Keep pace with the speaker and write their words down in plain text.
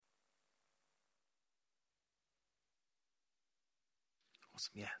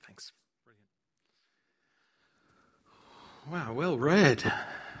Awesome. Yeah, thanks. Brilliant. Wow, well read.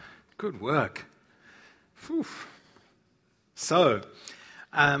 Good work. Whew. So,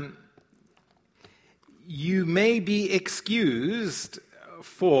 you may be excused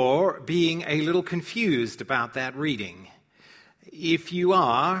for being a little confused about that reading. If you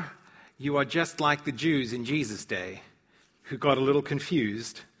are just like the Jews in Jesus' day who got a little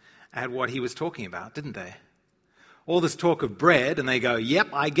confused at what he was talking about, didn't they? All this talk of bread, and they go, yep,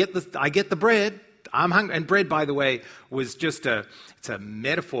 I get the bread. I'm hungry. And bread, by the way, was just it's a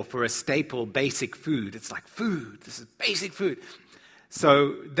metaphor for a staple, basic food. It's like food. This is basic food.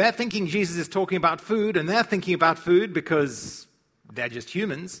 So they're thinking Jesus is talking about food, and they're thinking about food because they're just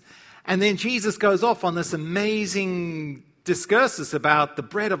humans. And then Jesus goes off on this amazing discursus about the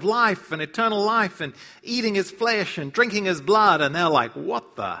bread of life and eternal life and eating his flesh and drinking his blood. And they're like,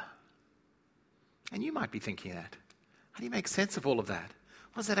 what the? And you might be thinking that. How do you make sense of all of that?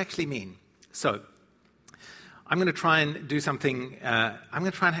 What does that actually mean? So, I'm going to try and do something, I'm going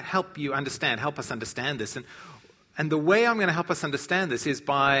to try and help us understand this. And the way I'm going to help us understand this is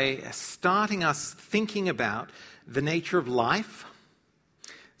by starting us thinking about the nature of life.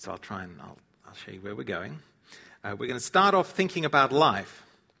 So I'll show you where we're going. We're going to start off thinking about life.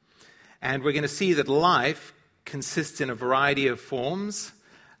 And we're going to see that life consists in a variety of forms.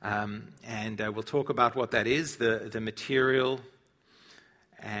 And we'll talk about what that is, the material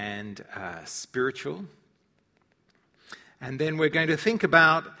and spiritual. And then we're going to think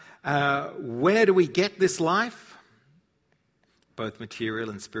about where do we get this life, both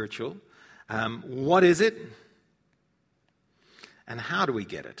material and spiritual. What is it? And how do we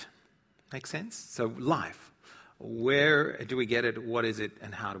get it? Make sense? So life. Where do we get it? What is it?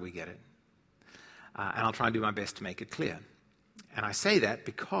 And how do we get it? And I'll try and do my best to make it clear. And I say that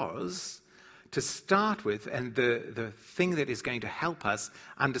because, to start with, and the thing that is going to help us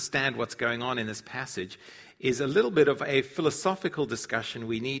understand what's going on in this passage is a little bit of a philosophical discussion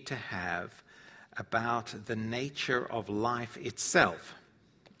we need to have about the nature of life itself.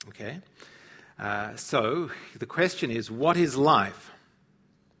 Okay? So, the question is, what is life?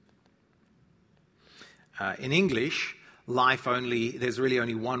 In English, there's really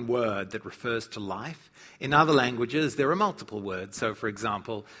only one word that refers to life. In other languages, there are multiple words. So, for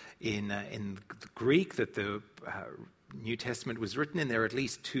example, in the Greek that the New Testament was written in, there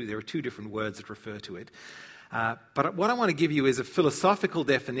are two different words that refer to it. But what I want to give you is a philosophical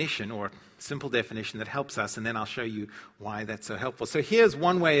definition, or a simple definition that helps us, and then I'll show you why that's so helpful. So here's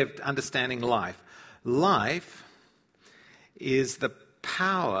one way of understanding life. Life is the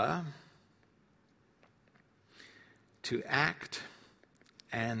power to act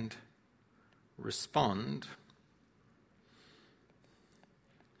and respond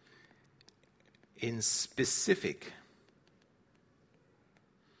in specific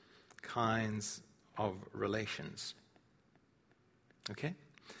kinds of relations. Okay?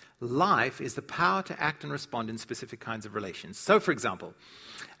 Life is the power to act and respond in specific kinds of relations. So, for example,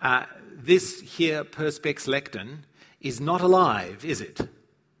 this here Perspex lectern is not alive, is it?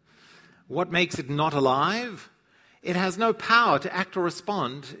 What makes it not alive? It has no power to act or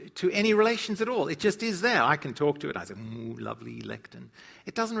respond to any relations at all. It just is there. I can talk to it. I say, lovely lectern.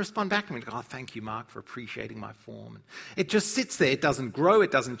 It doesn't respond back to me. Oh, thank you, Mark, for appreciating my form. It just sits there. It doesn't grow.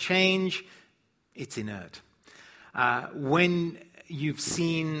 It doesn't change. It's inert. When you've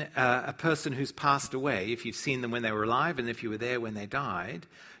seen a person who's passed away, if you've seen them when they were alive and if you were there when they died,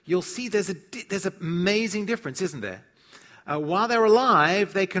 you'll see there's an amazing difference, isn't there? While they're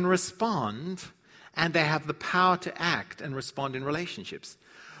alive, they can respond, and they have the power to act and respond in relationships.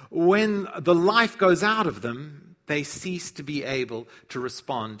 When the life goes out of them, they cease to be able to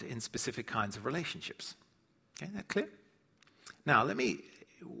respond in specific kinds of relationships. Okay, that clear? Now,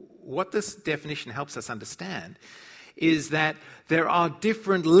 what this definition helps us understand is that there are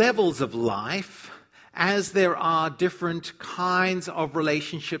different levels of life as there are different kinds of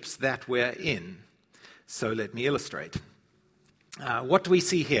relationships that we're in. So let me illustrate. What do we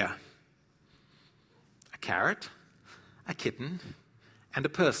see here? A carrot, a kitten, and a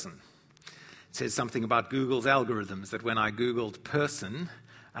person. It says something about Google's algorithms, that when I Googled person,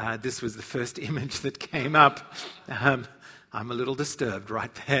 this was the first image that came up. I'm a little disturbed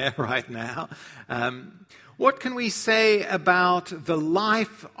right there, right now. What can we say about the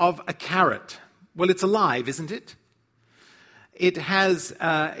life of a carrot? Well, it's alive, isn't it? It has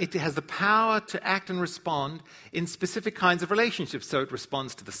the power to act and respond in specific kinds of relationships. So it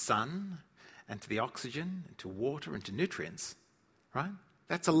responds to the sun, and to the oxygen, and to water, and to nutrients. Right?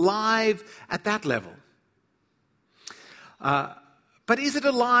 That's alive at that level. But is it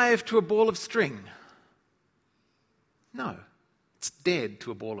alive to a ball of string? No. It's dead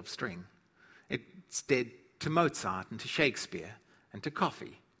to a ball of string. It's dead to Mozart and to Shakespeare and to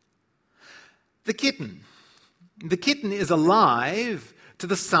coffee. The kitten is alive to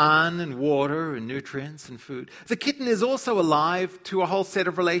the sun and water and nutrients and food. The kitten is also alive to a whole set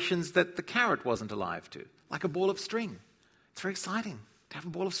of relations that the carrot wasn't alive to, like a ball of string. It's very exciting to have a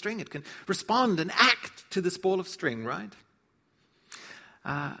ball of string. It can respond and act to this ball of string, right?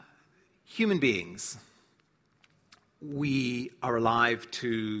 Human beings, we are alive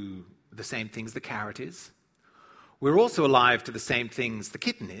to the same things the carrot is. We're also alive to the same things the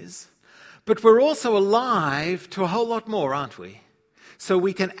kitten is. But we're also alive to a whole lot more, aren't we? So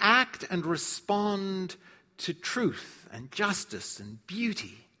we can act and respond to truth and justice and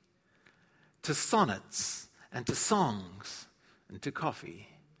beauty, to sonnets and to songs and to coffee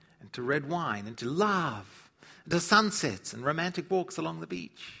and to red wine and to love and to sunsets and romantic walks along the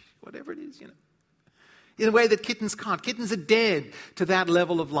beach, whatever it is, in a way that kittens can't. Kittens are dead to that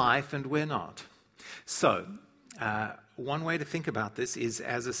level of life, and we're not. So, one way to think about this is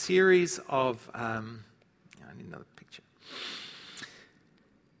as a series of... I need another picture.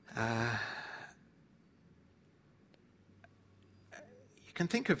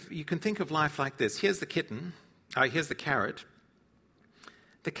 You can think of life like this. Here's the kitten. Here's the carrot.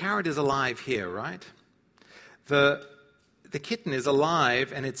 The carrot is alive here, right? The kitten is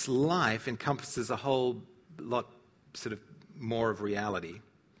alive, and its life encompasses a whole lot, sort of more of reality.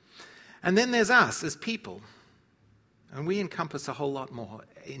 And then there's us as people, and we encompass a whole lot more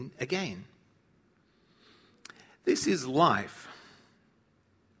again. This is life.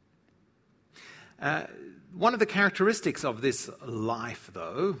 One of the characteristics of this life,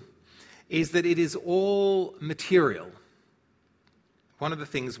 though, is that it is all material. One of the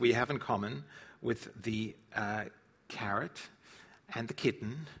things we have in common with the carrot and the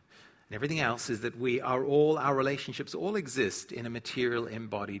kitten and everything else is that our relationships all exist in a material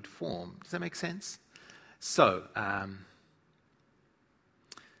embodied form. Does that make sense? So,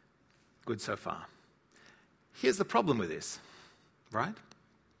 good so far. Here's the problem with this, right?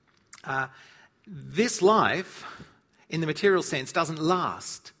 This life, in the material sense, doesn't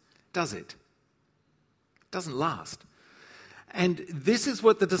last, does it? It doesn't last. And this is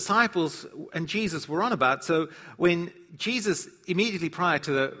what the disciples and Jesus were on about. So when Jesus, immediately prior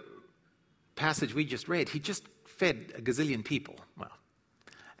to the passage we just read, he just fed a gazillion people. Well,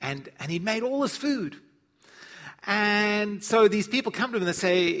 and he'd made all this food. And so these people come to him and they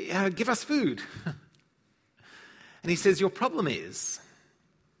say, give us food. And he says, your problem is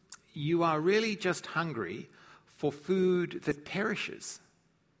you are really just hungry for food that perishes.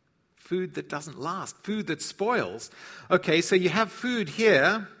 Food that doesn't last, food that spoils. Okay, so you have food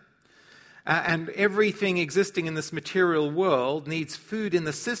here, and everything existing in this material world needs food in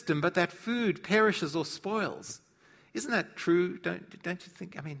the system, but that food perishes or spoils. Isn't that true? Don't you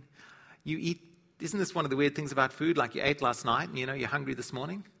think? I mean, you eat. Isn't this one of the weird things about food? Like you ate last night, and you're hungry this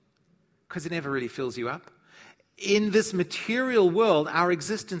morning, because it never really fills you up. In this material world, our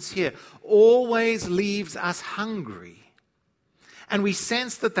existence here always leaves us hungry. And we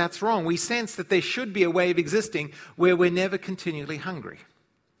sense that that's wrong. We sense that there should be a way of existing where we're never continually hungry.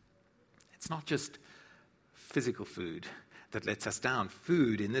 It's not just physical food that lets us down.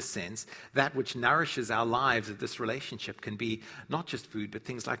 Food, in this sense, that which nourishes our lives of this relationship can be not just food, but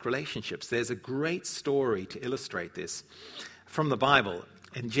things like relationships. There's a great story to illustrate this from the Bible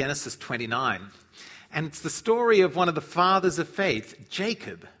in Genesis 29. And it's the story of one of the fathers of faith,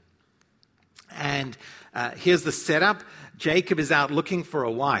 Jacob. And here's the setup. Jacob is out looking for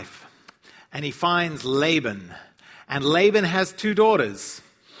a wife, and he finds Laban. And Laban has 2 daughters.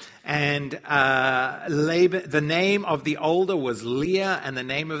 And the name of the older was Leah, and the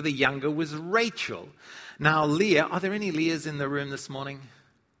name of the younger was Rachel. Now, Leah, are there any Leahs in the room this morning?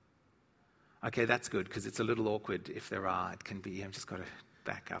 Okay, that's good, because it's a little awkward if there are. It can be, I've just got to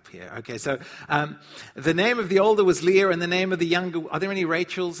back up here. Okay, so the name of the older was Leah, and the name of the younger, are there any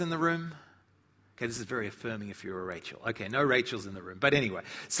Rachels in the room? Okay, this is very affirming if you're a Rachel. Okay, no Rachels in the room. But anyway,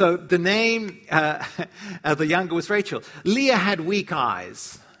 so the name of the younger was Rachel. Leah had weak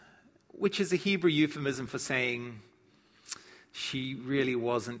eyes, which is a Hebrew euphemism for saying she really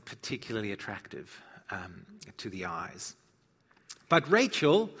wasn't particularly attractive to the eyes. But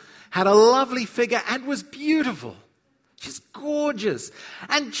Rachel had a lovely figure and was beautiful. She's gorgeous.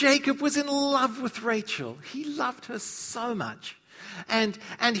 And Jacob was in love with Rachel. He loved her so much. And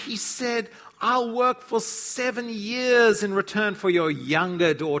he said, I'll work for 7 years in return for your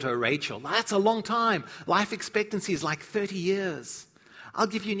younger daughter, Rachel. That's a long time. Life expectancy is like 30 years. I'll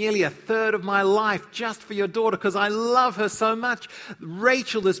give you nearly 1/3 of my life just for your daughter because I love her so much.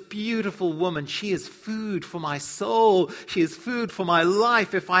 Rachel, this beautiful woman, she is food for my soul. She is food for my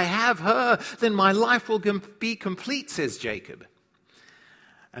life. If I have her, then my life will be complete, says Jacob.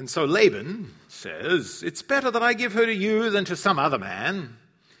 And so Laban says, it's better that I give her to you than to some other man.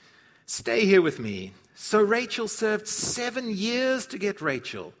 Stay here with me. So Rachel served 7 years to get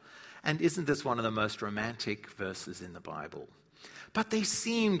Rachel. And isn't this one of the most romantic verses in the Bible? But they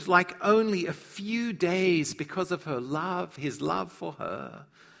seemed like only a few days because of her love, his love for her.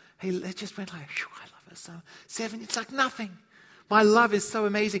 It just went like, I love her so. 7, it's like nothing. My love is so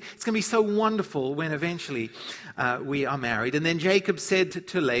amazing. It's going to be so wonderful when eventually we are married. And then Jacob said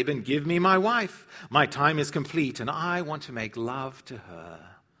to Laban, give me my wife. My time is complete and I want to make love to her.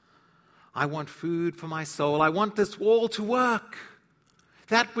 I want food for my soul. I want this all to work.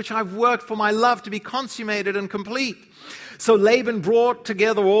 That which I've worked for my love to be consummated and complete. So Laban brought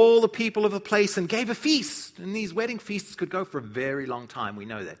together all the people of the place and gave a feast. And these wedding feasts could go for a very long time. We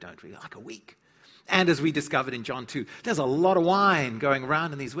know that, don't we? Like a week. And as we discovered in John 2, there's a lot of wine going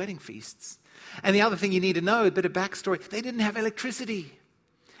around in these wedding feasts. And the other thing you need to know, a bit of backstory, they didn't have electricity.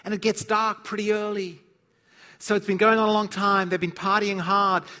 And it gets dark pretty early. So it's been going on a long time. They've been partying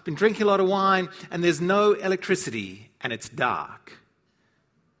hard, been drinking a lot of wine, and there's no electricity, and it's dark.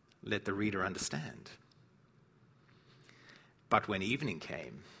 Let the reader understand. But when evening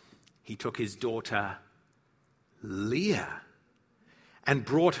came, he took his daughter Leah and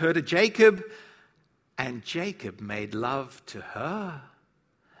brought her to Jacob, and Jacob made love to her.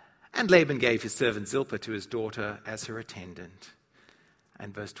 And Laban gave his servant Zilpah to his daughter as her attendant.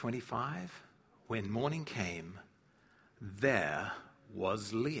 And verse 25, when morning came, there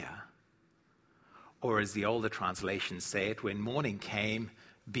was Leah. Or as the older translations say it, when morning came,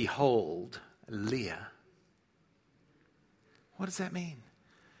 behold, Leah. What does that mean?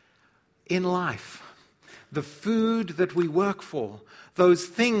 In life, the food that we work for, those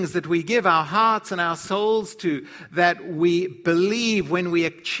things that we give our hearts and our souls to, that we believe when we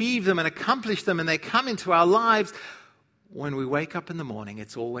achieve them and accomplish them and they come into our lives, when we wake up in the morning,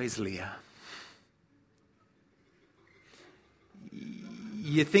 it's always Leah.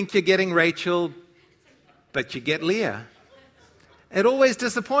 You think you're getting Rachel, but you get Leah. It always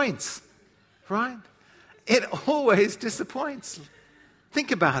disappoints, right? It always disappoints.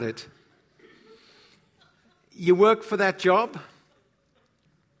 Think about it. You work for that job.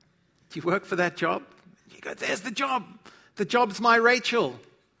 You work for that job. You go, there's the job. The job's my Rachel.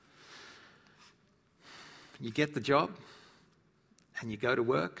 You get the job and you go to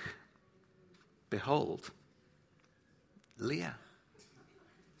work. Behold, Leah.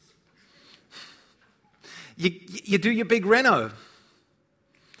 You do your big reno.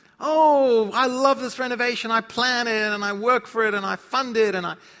 Oh, I love this renovation. I plan it and I work for it and I fund it and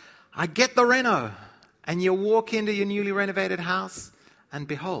I get the reno. And you walk into your newly renovated house and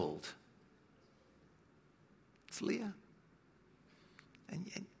behold, it's Leah. And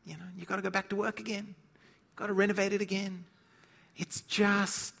you've got to go back to work again. You've got to renovate it again. It's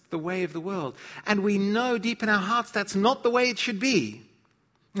just the way of the world. And we know deep in our hearts that's not the way it should be.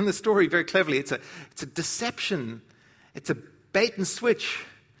 In the story, very cleverly, it's a deception. It's a bait and switch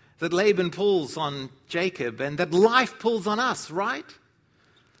that Laban pulls on Jacob and that life pulls on us, right?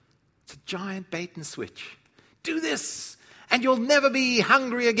 It's a giant bait and switch. Do this and you'll never be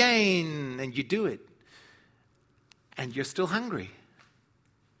hungry again. And you do it. And you're still hungry.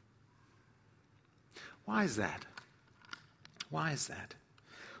 Why is that? Why is that?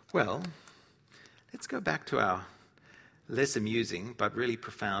 Well, let's go back to our less amusing but really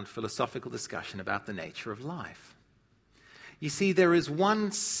profound philosophical discussion about the nature of life. You see, there is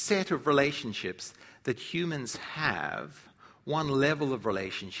one set of relationships that humans have, one level of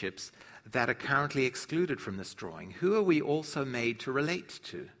relationships that are currently excluded from this drawing. Who are we also made to relate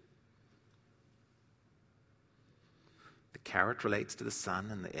to? The carrot relates to the sun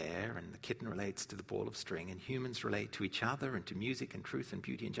and the air, and the kitten relates to the ball of string, and humans relate to each other and to music and truth and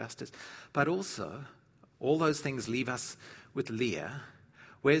beauty and justice. But also, all those things leave us with Leah.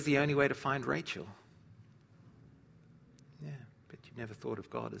 Where's the only way to find Rachel? Yeah, but you never thought of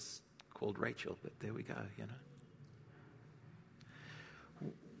God as called Rachel, but there we go,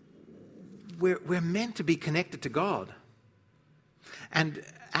 We're meant to be connected to God. And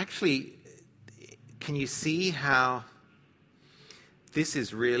actually, can you see how this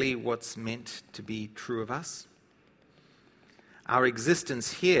is really what's meant to be true of us? Our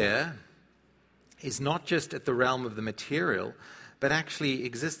existence here is not just at the realm of the material, but actually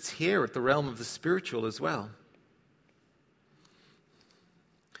exists here at the realm of the spiritual as well.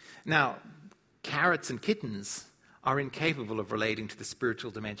 Now, carrots and kittens are incapable of relating to the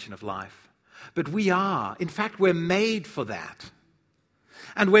spiritual dimension of life. But we are. In fact, we're made for that.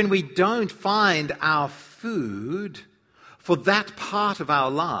 And when we don't find our food for that part of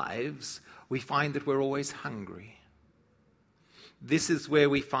our lives, we find that we're always hungry. This is where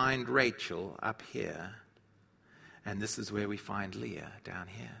we find Rachel up here. And this is where we find Leah down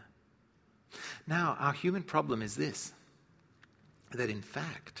here. Now, our human problem is this, that in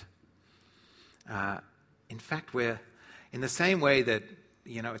fact, we're in the same way that,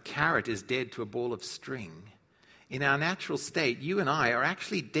 a carrot is dead to a ball of string. In our natural state, you and I are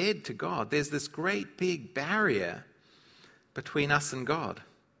actually dead to God. There's this great big barrier between us and God.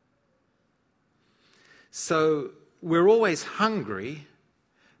 So we're always hungry,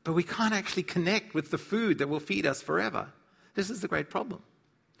 but we can't actually connect with the food that will feed us forever. This is the great problem.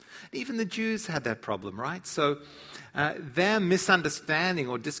 Even the Jews had that problem, right? So their misunderstanding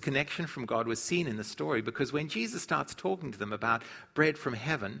or disconnection from God was seen in the story, because when Jesus starts talking to them about bread from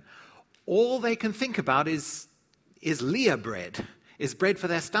heaven, all they can think about is Leah bread, is bread for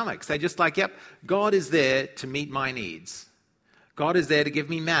their stomachs. They're just like, yep, God is there to meet my needs. God is there to give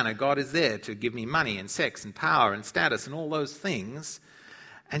me manna. God is there to give me money and sex and power and status and all those things.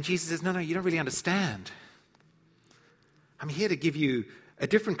 And Jesus says, no, you don't really understand. I'm here to give you a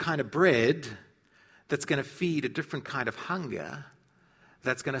different kind of bread that's going to feed a different kind of hunger,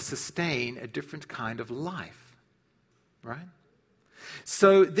 that's going to sustain a different kind of life, right?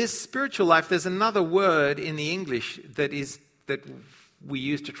 So this spiritual life, there's another word in the English that we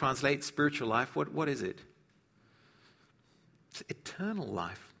use to translate spiritual life. What is it? It's eternal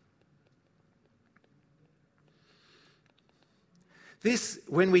life. This,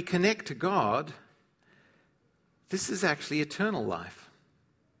 when we connect to God, this is actually eternal life,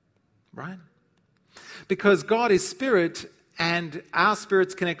 right? Because God is spirit, and our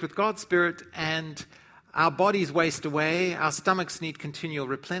spirits connect with God's spirit, and our bodies waste away, our stomachs need continual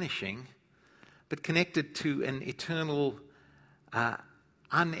replenishing, but connected to an eternal,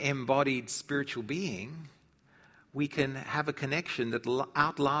 unembodied spiritual being, we can have a connection that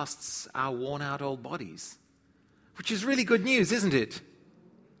outlasts our worn-out old bodies, which is really good news, isn't it?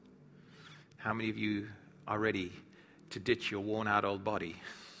 How many of you are ready to ditch your worn-out old body?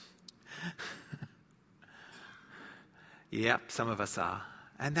 Yep, some of us are.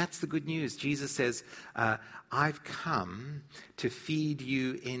 And that's the good news. Jesus says, I've come to feed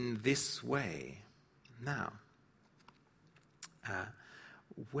you in this way. Now,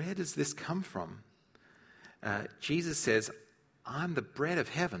 where does this come from? Jesus says, I'm the bread of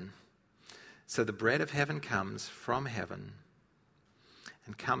heaven. So the bread of heaven comes from heaven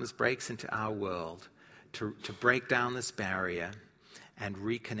and breaks into our world to break down this barrier and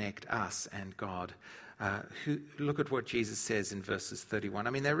reconnect us and God. Look at what Jesus says in verses 31. I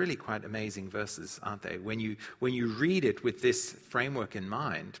mean, they're really quite amazing verses, aren't they? When you read it with this framework in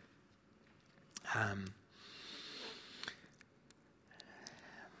mind,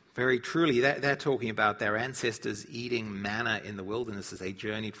 very truly, they're talking about their ancestors eating manna in the wilderness as they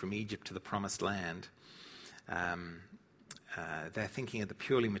journeyed from Egypt to the promised land. They're thinking at the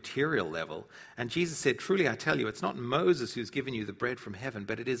purely material level. And Jesus said, truly I tell you, it's not Moses who's given you the bread from heaven,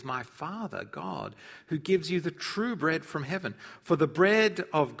 but it is my Father, God, who gives you the true bread from heaven. For the bread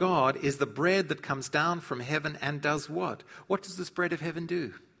of God is the bread that comes down from heaven and does what? What does this bread of heaven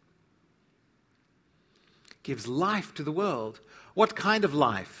do? Gives life to the world. What kind of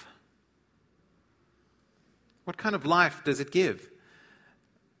life? What kind of life does it give?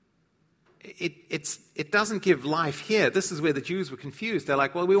 It doesn't give life here. This is where the Jews were confused. They're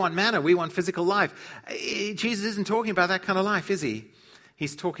like, well, we want manna, we want physical life. Jesus isn't talking about that kind of life, is he?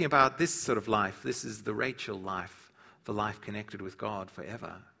 He's talking about this sort of life. This is the Rachel life, the life connected with God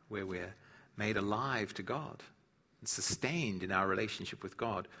forever, where we're made alive to God and sustained in our relationship with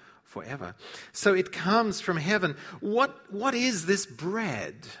God forever. So it comes from heaven. What is this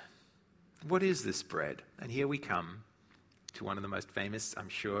bread? What is this bread? And here we come to one of the most famous, I'm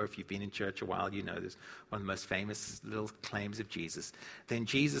sure if you've been in church a while, you know this, one of the most famous little claims of Jesus. Then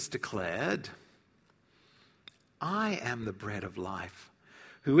Jesus declared, I am the bread of life.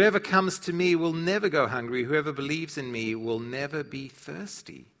 Whoever comes to me will never go hungry. Whoever believes in me will never be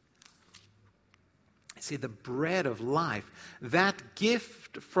thirsty. See, the bread of life, that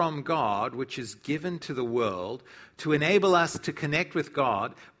gift from God, which is given to the world to enable us to connect with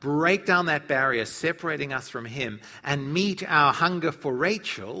God, break down that barrier separating us from Him, and meet our hunger for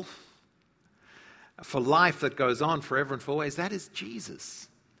Rachel, for life that goes on forever and for always, that is Jesus.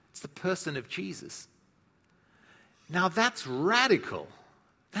 It's the person of Jesus. Now that's radical.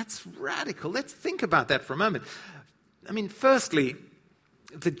 That's radical. Let's think about that for a moment. I mean, firstly,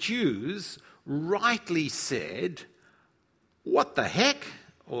 the Jews rightly said, what the heck?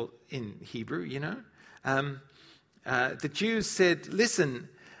 Or in Hebrew, the Jews said, listen,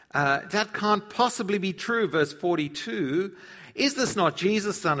 that can't possibly be true. Verse 42, is this not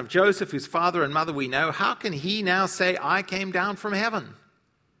Jesus, son of Joseph, whose father and mother we know? How can he now say, I came down from heaven?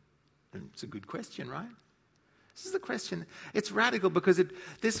 And it's a good question, right? This is the question. It's radical because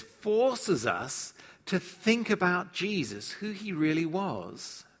this forces us to think about Jesus, who he really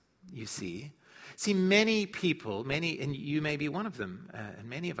was, you see. See, many people, and you may be one of them, and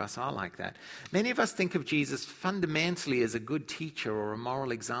many of us are like that. Many of us think of Jesus fundamentally as a good teacher or a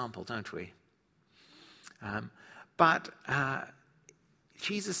moral example, don't we? But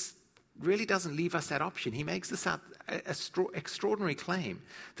Jesus really doesn't leave us that option. He makes this extraordinary claim.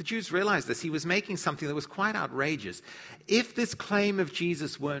 The Jews realized this. He was making something that was quite outrageous. If this claim of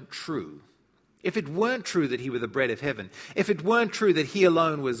Jesus weren't true, if it weren't true that he was the bread of heaven, if it weren't true that he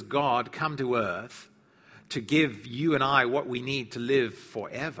alone was God come to earth to give you and I what we need to live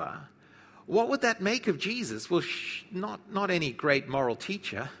forever, what would that make of Jesus? Well, not any great moral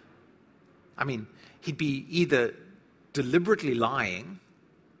teacher. I mean, he'd be either deliberately lying,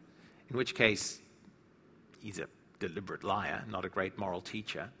 in which case he's a deliberate liar, not a great moral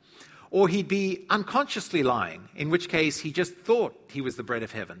teacher, or he'd be unconsciously lying, in which case he just thought he was the bread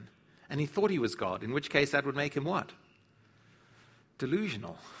of heaven. And he thought he was God, in which case that would make him what?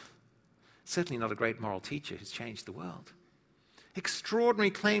 Delusional. Certainly not a great moral teacher who's changed the world.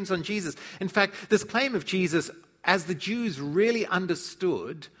 Extraordinary claims on Jesus. In fact, this claim of Jesus, as the Jews really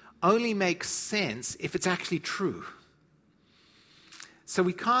understood, only makes sense if it's actually true. So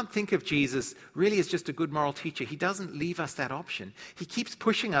we can't think of Jesus really as just a good moral teacher. He doesn't leave us that option. He keeps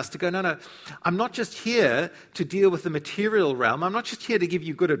pushing us to go, no, I'm not just here to deal with the material realm. I'm not just here to give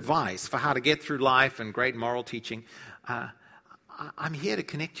you good advice for how to get through life and great moral teaching. I'm here to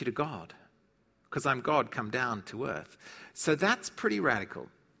connect you to God because I'm God come down to earth. So that's pretty radical.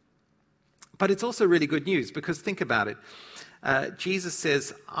 But it's also really good news because think about it. Jesus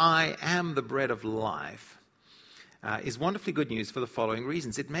says, I am the bread of life. Is wonderfully good news for the following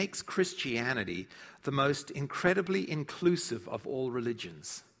reasons. It makes Christianity the most incredibly inclusive of all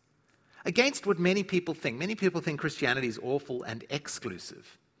religions. Against what many people think. Many people think Christianity is awful and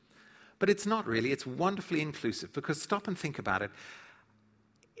exclusive. But it's not really. It's wonderfully inclusive because stop and think about it.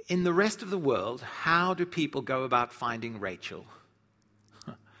 In the rest of the world, how do people go about finding Rachel?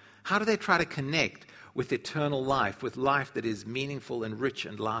 How do they try to connect with eternal life, with life that is meaningful and rich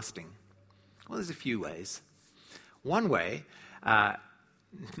and lasting? Well, there's a few ways. One way,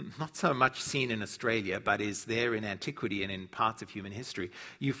 not so much seen in Australia, but is there in antiquity and in parts of human history,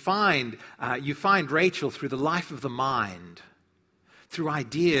 you find Rachel through the life of the mind, through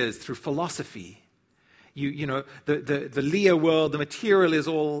ideas, through philosophy. The Leah world, the material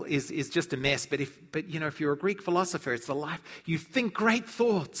is just a mess. But if you're a Greek philosopher, it's the life. You think great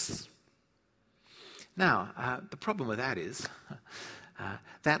thoughts. Now, the problem with that is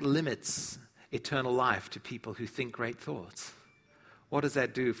that limits eternal life to people who think great thoughts. What does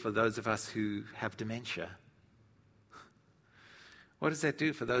that do for those of us who have dementia? What does that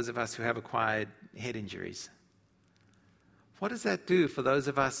do for those of us who have acquired head injuries? What does that do for those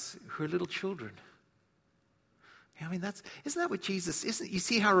of us who are little children? I mean, isn't that what Jesus is? You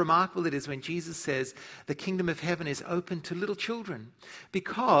see how remarkable it is when Jesus says the kingdom of heaven is open to little children.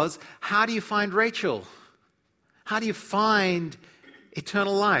 Because how do you find Rachel? How do you find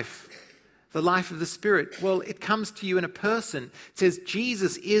eternal life? The life of the Spirit. Well, it comes to you in a person. It says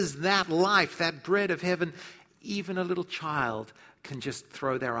Jesus is that life, that bread of heaven. Even a little child can just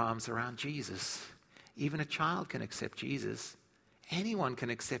throw their arms around Jesus. Even a child can accept Jesus. Anyone can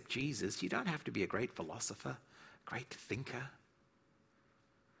accept Jesus. You don't have to be a great philosopher, great thinker.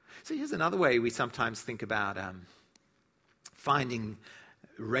 So here's another way we sometimes think about finding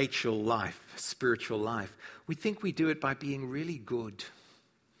Rachel life, spiritual life. We think we do it by being really good.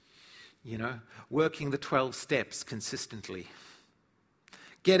 Working the 12 steps consistently,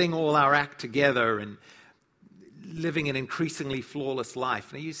 getting all our act together and living an increasingly flawless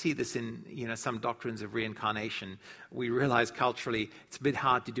life. Now you see this in some doctrines of reincarnation. We realize culturally it's a bit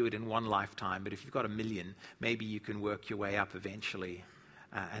hard to do it in one lifetime, but if you've got 1 million, maybe you can work your way up eventually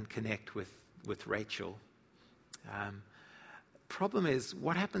and connect with Rachel. Problem is,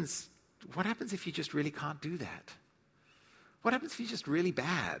 what happens if you just really can't do that? What happens if you're just really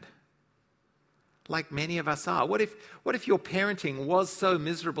bad? Like many of us are. What if your parenting was so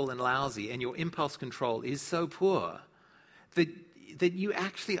miserable and lousy and your impulse control is so poor that you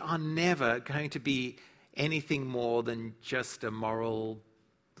actually are never going to be anything more than just a moral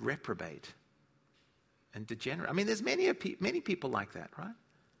reprobate and degenerate? I mean, there's many people like that, right?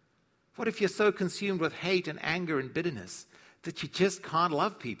 What if you're so consumed with hate and anger and bitterness that you just can't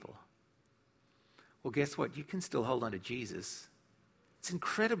love people. Well, guess what? You can still hold on to Jesus. It's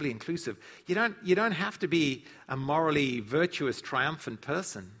incredibly inclusive. You don't have to be a morally virtuous, triumphant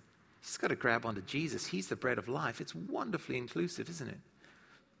person. You just got to grab onto Jesus. He's the bread of life. It's wonderfully inclusive, isn't it?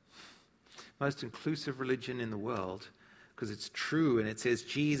 Most inclusive religion in the world, because it's true and it says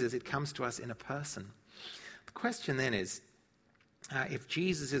Jesus, it comes to us in a person. The question then is, if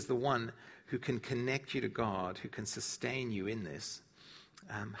Jesus is the one who can connect you to God, who can sustain you in this,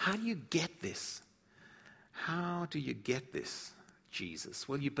 how do you get this? How do you get this, Jesus?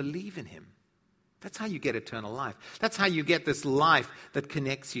 Well, you believe in him. That's how you get eternal life. That's how you get this life that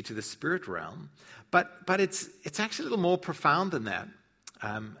connects you to the spirit realm. But it's actually a little more profound than that.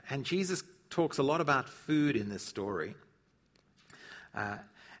 And Jesus talks a lot about food in this story.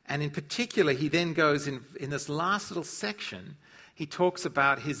 And in particular, he then goes in this last little section, he talks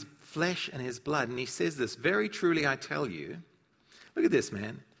about his flesh and his blood. And he says this, very truly I tell you, look at this,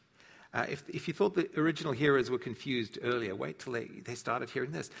 man. If you thought the original hearers were confused earlier, wait till they started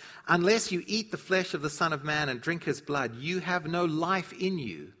hearing this. Unless you eat the flesh of the Son of Man and drink his blood, you have no life in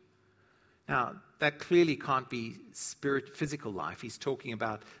you. Now, that clearly can't be physical life. He's talking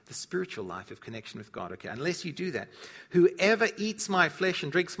about the spiritual life of connection with God. Okay, unless you do that. Whoever eats my flesh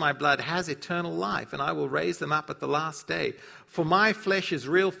and drinks my blood has eternal life, and I will raise them up at the last day. For my flesh is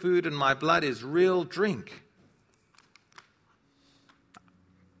real food and my blood is real drink.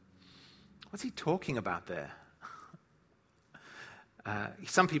 What's he talking about there?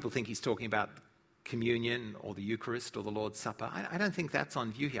 Some people think he's talking about communion or the Eucharist or the Lord's Supper. I don't think that's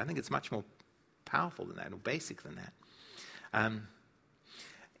on view here. I think it's much more powerful than that or basic than that.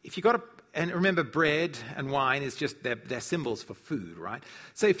 If you got and remember, bread and wine is just they're symbols for food, right?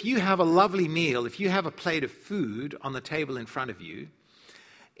 So if you have a lovely meal, if you have a plate of food on the table in front of you,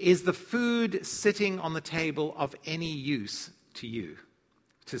 is the food sitting on the table of any use to you,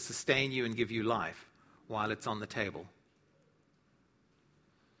 to sustain you and give you life while it's on the table?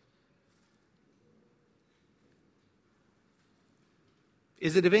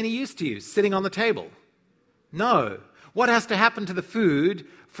 Is it of any use to you sitting on the table? No. What has to happen to the food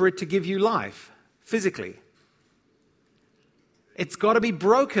for it to give you life physically? It's got to be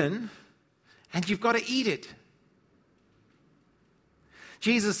broken and you've got to eat it.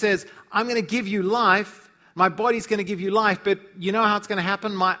 Jesus says, I'm going to give you life. My body's going to give you life, but you know how it's going to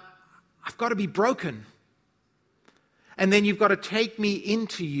happen? I've got to be broken. And then you've got to take me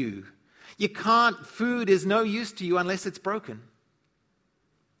into you. Food is no use to you unless it's broken.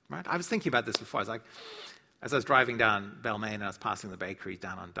 Right? I was thinking about this before. As I was driving down Balmain and I was passing the bakery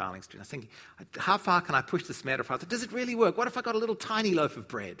down on Darling Street, I was thinking, how far can I push this metaphor? Does it really work? What if I got a little tiny loaf of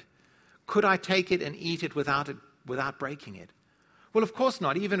bread? Could I take it and eat it without breaking it? Well, of course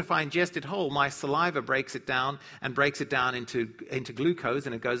not. Even if I ingest it whole, my saliva breaks it down into glucose,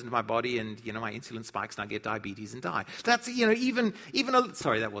 and it goes into my body, and my insulin spikes, and I get diabetes and die. That's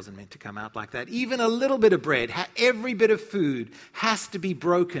sorry, that wasn't meant to come out like that. Even a little bit of bread, every bit of food has to be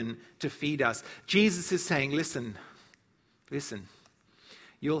broken to feed us. Jesus is saying, listen,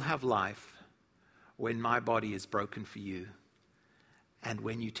 you'll have life when my body is broken for you. And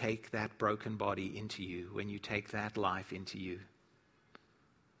when you take that broken body into you, when you take that life into you.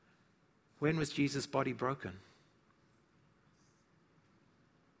 When was Jesus' body broken?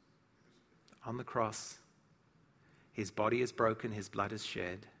 On the cross. His body is broken, his blood is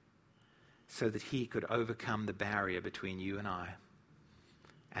shed, so that he could overcome the barrier between you and I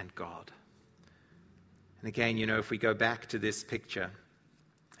and God. And again, if we go back to this picture,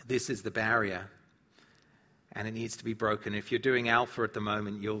 this is the barrier, and it needs to be broken. If you're doing Alpha at the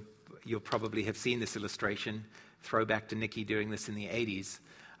moment, you'll probably have seen this illustration. Throw back to Nikki doing this in the 80s.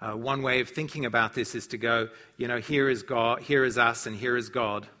 One way of thinking about this is to go, here is God, here is us, and here is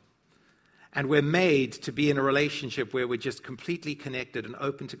God. And we're made to be in a relationship where we're just completely connected and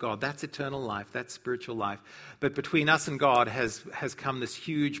open to God. That's eternal life, that's spiritual life. But between us and God has come this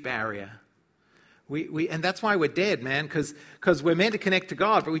huge barrier. And that's why we're dead, man, because we're meant to connect to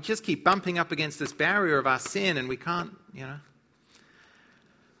God, but we just keep bumping up against this barrier of our sin, and we can't,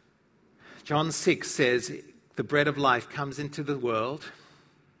 John 6 says, the bread of life comes into the world,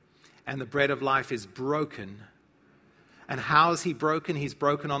 and the bread of life is broken. And how is he broken? He's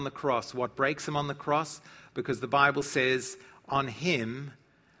broken on the cross. What breaks him on the cross? Because the Bible says on him,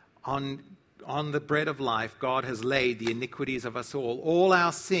 on the bread of life, God has laid the iniquities of us all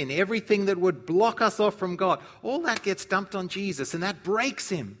our sin, everything that would block us off from God. All that gets dumped on Jesus, and that breaks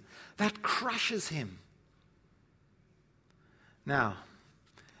him. That crushes him. Now,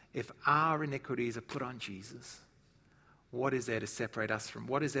 if our iniquities are put on Jesus, what is there to separate us from?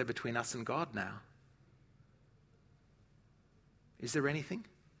 What is there between us and God now? Is there anything?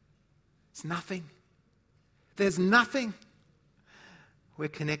 It's nothing. There's nothing. We're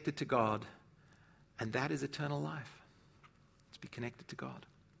connected to God, and that is eternal life. To be connected to God.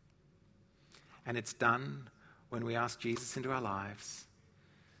 And it's done when we ask Jesus into our lives,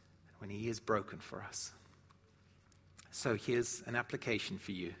 when he is broken for us. So here's an application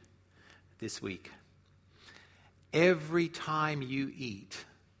for you this week. Every time you eat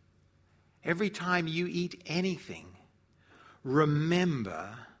anything, remember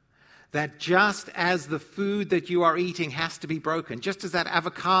that just as the food that you are eating has to be broken, just as that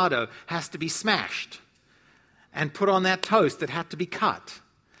avocado has to be smashed and put on that toast that had to be cut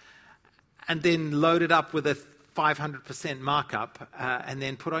and then loaded up with a 500% markup and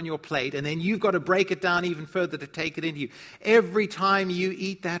then put on your plate, and then you've got to break it down even further to take it into you. Every time you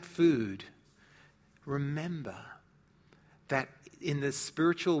eat that food, remember that in the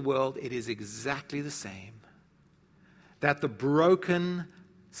spiritual world it is exactly the same. That the broken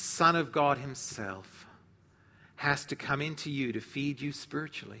Son of God himself has to come into you to feed you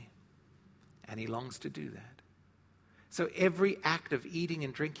spiritually, and he longs to do that. So every act of eating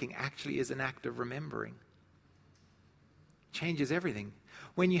and drinking actually is an act of remembering. Changes everything.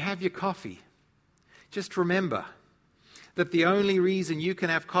 When you have your coffee, just remember that the only reason you can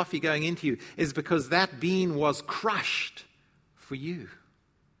have coffee going into you is because that bean was crushed for you.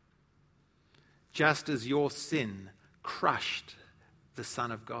 Just as your sin crushed the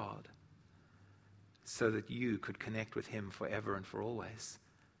Son of God so that you could connect with him forever and for always.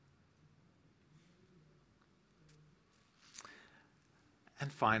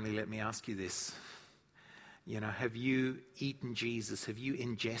 And finally, let me ask you this. Have you eaten Jesus? Have you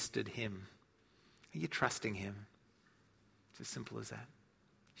ingested him? Are you trusting him? It's as simple as that.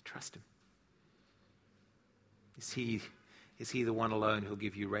 You trust him. Is he the one alone who'll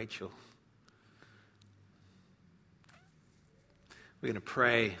give you Rachel? We're going to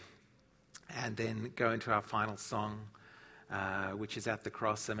pray and then go into our final song, which is At the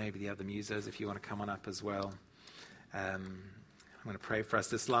Cross. So maybe the other musos, if you want to come on up as well. I'm going to pray for us.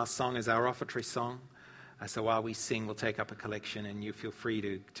 This last song is our offertory song. So while we sing, we'll take up a collection, and you feel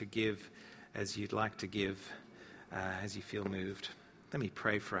free to give as you'd like to give, as you feel moved. Let me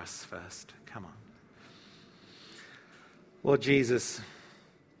pray for us first. Come on. Lord Jesus,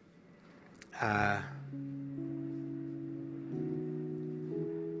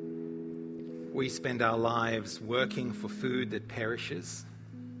 we spend our lives working for food that perishes.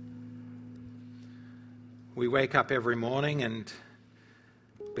 We wake up every morning and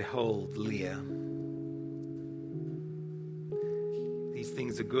behold Leah. These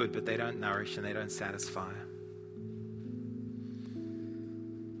things are good, but they don't nourish and they don't satisfy.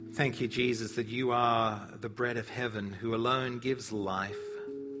 Thank you, Jesus, that you are the bread of heaven who alone gives life.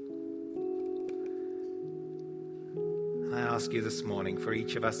 And I ask you this morning for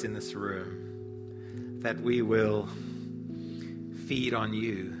each of us in this room that we will feed on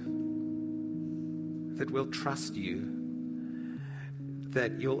you, that we'll trust you,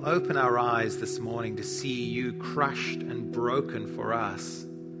 that you'll open our eyes this morning to see you crushed and broken for us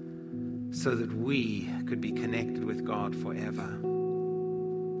so that we could be connected with God forever.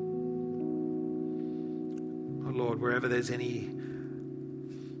 Oh Lord, wherever there's any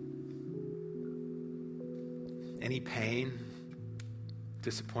pain,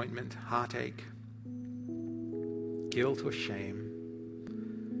 disappointment, heartache, guilt or shame,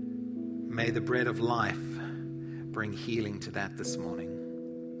 may the bread of life bring healing to that this morning.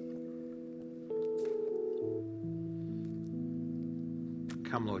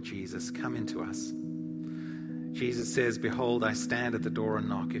 Come, Lord Jesus, come into us. Jesus says, behold, I stand at the door and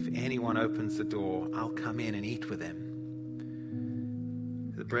knock. If anyone opens the door, I'll come in and eat with them.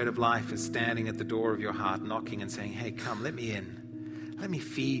 The bread of life is standing at the door of your heart, knocking and saying, hey, come, let me in. Let me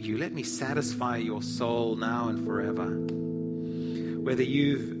feed you. Let me satisfy your soul now and forever. Whether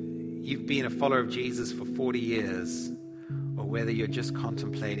you've been a follower of Jesus for 40 years, or whether you're just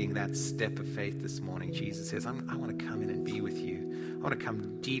contemplating that step of faith this morning, Jesus says, I want to come in and be with you. I want to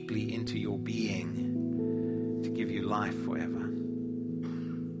come deeply into your being to give you life forever.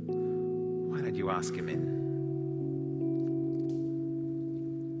 Why don't you ask him in?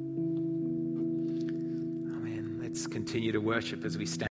 Amen. Let's continue to worship as we stand.